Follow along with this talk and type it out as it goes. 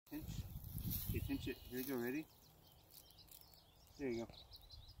Pinch. Okay, pinch it. Here you go. Ready? There you go.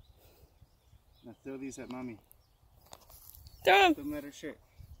 Now throw these at mommy. Throw them. Put them at her shirt.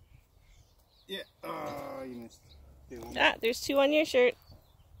 Yeah. Oh, you missed. Okay, one more. Ah, there's 2 on your shirt.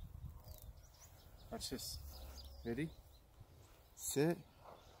 Watch this. Ready? Sit.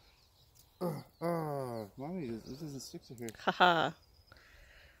 Oh, mommy, this doesn't stick to her. Haha.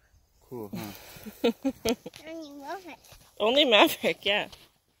 Cool, huh? Only Maverick. Only Maverick, yeah.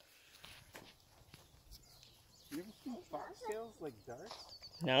 You ever seen foxtails like darts?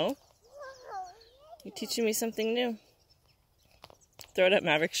 No? You're teaching me something new. Throw it at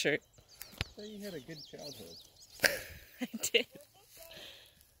Maverick's shirt. I thought you had a good childhood. I did.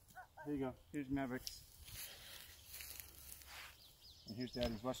 Here you go. Here's Maverick's. And here's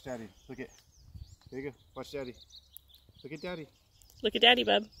Daddy's. Watch Daddy. Look it. There you go. Watch Daddy. Look at Daddy. Look at Daddy,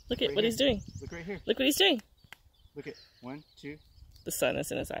 bub. Look at Right what here. he's doing. Look right here. Look what he's doing. Look at 1, 2. The sun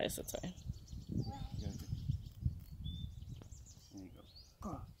is in his eyes, that's why. There you go.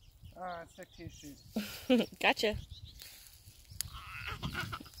 Oh, ah, it's stuck to your shoes. Gotcha.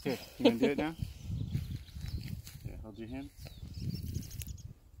 Okay, you gonna do it now? Yeah, hold your hand.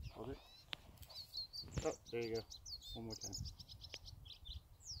 Hold it. Oh, there you go. One more time.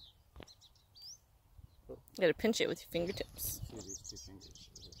 You gotta pinch it with your fingertips. See these 2 fingers.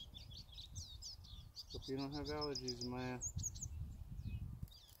 Hope you don't have allergies, Maya.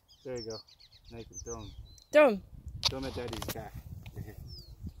 There you go. Now you can throw them. Throw him. Throw them at Daddy's back. Right here.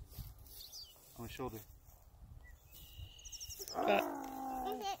 On his shoulder. Got-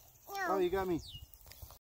 Oh, you got me.